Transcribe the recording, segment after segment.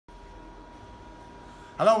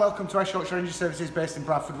Hello, welcome to West Yorkshire Energy Services based in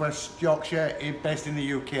Bradford, West Yorkshire, based in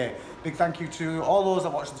the UK. Big thank you to all those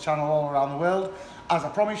that watch the channel all around the world. As I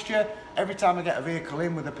promised you, every time I get a vehicle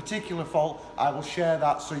in with a particular fault, I will share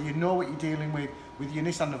that so you know what you're dealing with your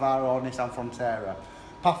Nissan Navara or Nissan Frontera.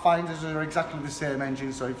 Pathfinders are exactly the same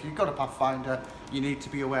engine, so if you've got a Pathfinder, you need to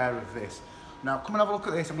be aware of this. Now, come and have a look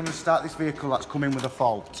at this. I'm going to start this vehicle that's come in with a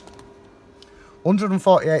fault.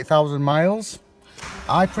 148,000 miles.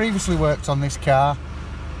 I previously worked on this car.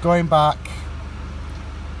 Going back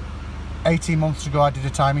 18 months ago, I did a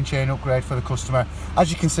timing chain upgrade for the customer. As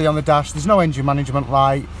you can see on the dash, there's no engine management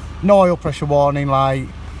light, no oil pressure warning light,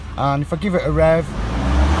 and if I give it a rev,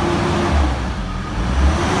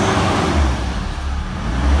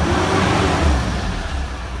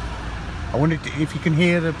 I wondered if you can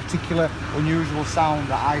hear the particular unusual sound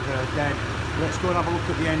that I heard then. Let's go and have a look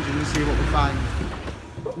at the engine and see what we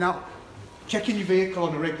find. Now, checking your vehicle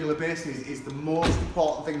on a regular basis is the most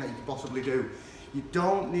important thing that you can possibly do. You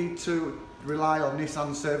don't need to rely on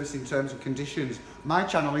Nissan servicing terms and conditions. My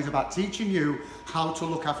channel is about teaching you how to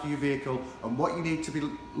look after your vehicle and what you need to be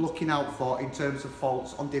looking out for in terms of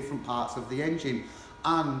faults on different parts of the engine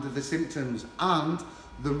and the symptoms and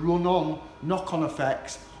the run-on, knock-on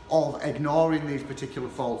effects of ignoring these particular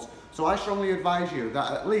faults. So I strongly advise you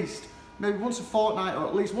that at least maybe once a fortnight or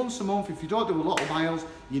at least once a month, if you don't do a lot of miles,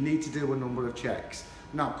 you need to do a number of checks.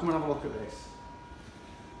 Now, come and have a look at this.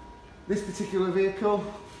 This particular vehicle,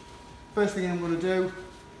 first thing I'm going to do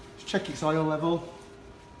is check its oil level.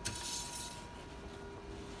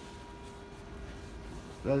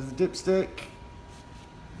 There's the dipstick.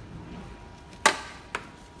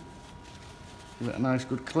 Give it a nice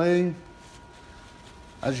good clean.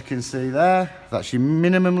 As you can see there, that's your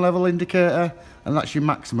minimum level indicator and that's your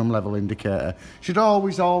maximum level indicator. You should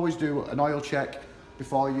always do an oil check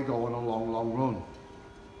before you go on a long run.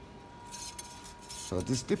 So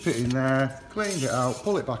just dip it in there, cleaned it out,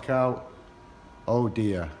 pull it back out. Oh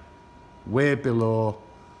dear, way below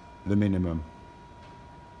the minimum.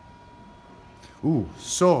 Ooh,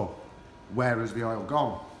 so where has the oil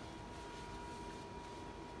gone?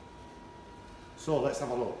 So let's have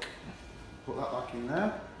a look. Put that back in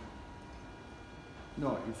there.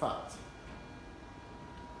 No, in fact,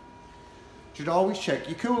 you should always check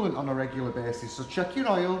your coolant on a regular basis. So check your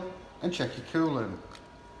oil and check your coolant.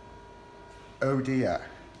 Oh dear.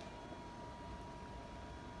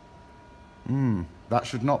 That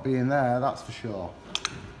should not be in there, that's for sure.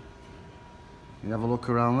 You have a look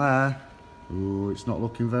around there. Ooh, it's not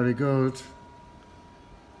looking very good.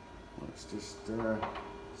 Let's just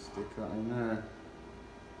stick that in there.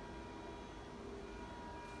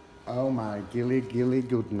 Oh my gilly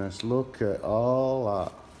goodness, look at all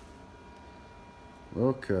that.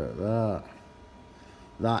 Look at that.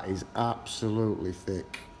 That is absolutely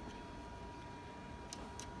thick.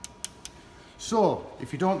 So,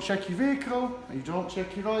 if you don't check your vehicle, and you don't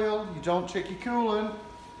check your oil, you don't check your coolant,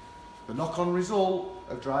 the knock-on result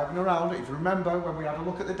of driving around, if you remember when we had a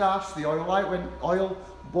look at the dash, the oil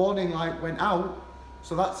warning light went out,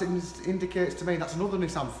 so that indicates to me that's another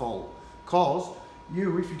Nissan fault. Cause if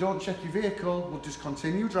you don't check your vehicle, will just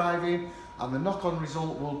continue driving, and the knock-on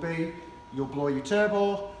result will be you'll blow your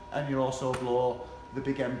turbo and you'll also blow the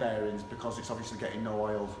big end bearings because it's obviously getting no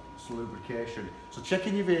oil lubrication. So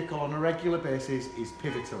checking your vehicle on a regular basis is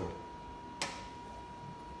pivotal.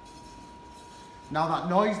 Now that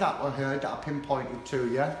noise that we heard that I pinpointed to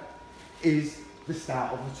you is the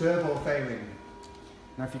start of the turbo failing.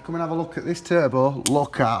 Now if you come and have a look at this turbo,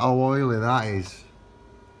 look at how oily that is.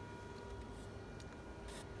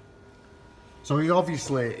 So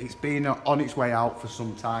obviously it's been on its way out for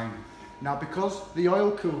some time. Now because the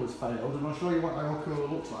oil cooler's failed, and I'll show you what the oil cooler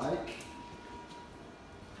looks like.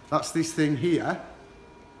 That's this thing here.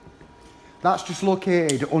 That's just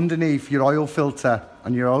located underneath your oil filter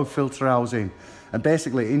and your oil filter housing. And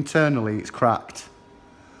basically internally it's cracked.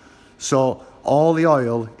 So all the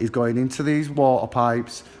oil is going into these water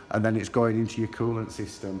pipes and then it's going into your coolant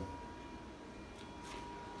system.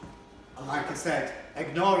 And like I said,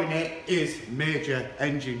 ignoring it is major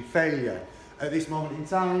engine failure. At this moment in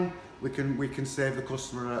time, we can save the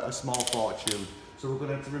customer a small fortune. So we're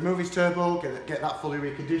going to remove his turbo, get that fully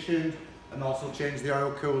reconditioned, and also change the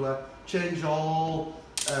oil cooler, change all,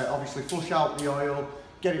 obviously flush out the oil,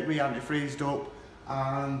 get it re-antifreezed up,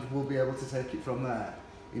 and we'll be able to take it from there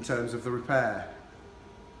in terms of the repair.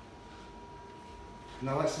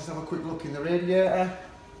 Now let's just have a quick look in the radiator.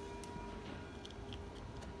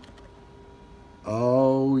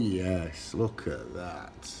 Oh yes, look at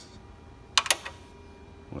that.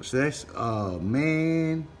 Watch this. Oh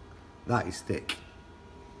man, that is thick.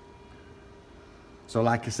 So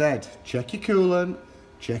like I said, check your coolant,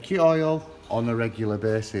 check your oil on a regular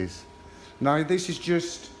basis. Now this is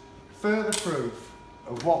just further proof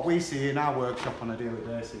of what we see in our workshop on a daily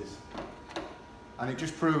basis. And it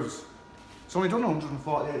just proves, it's only done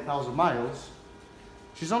 148,000 miles.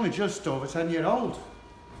 She's only just over 10-year old.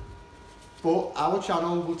 But our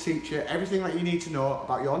channel will teach you everything that you need to know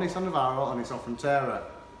about your Nissan Navara and its Frontera.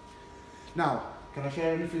 Now, can I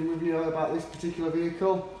share anything with you about this particular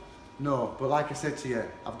vehicle? No, but like I said to you,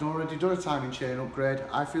 I've already done a timing chain upgrade.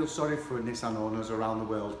 I feel sorry for Nissan owners around the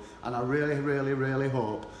world, and I really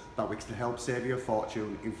hope that we can help save you a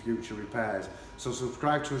fortune in future repairs. So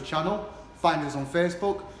subscribe to our channel, find us on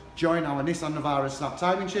Facebook, join our Nissan Navara Snap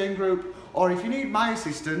Timing Chain group, or if you need my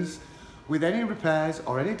assistance with any repairs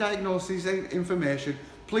or any diagnosis information,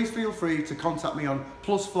 please feel free to contact me on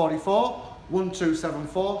 +44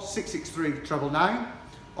 1274 663 999,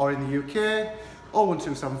 or in the UK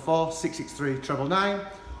 01274 663 999,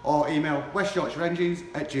 or email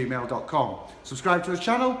westyorkshireengines@gmail.com. Subscribe to the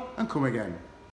channel and come again.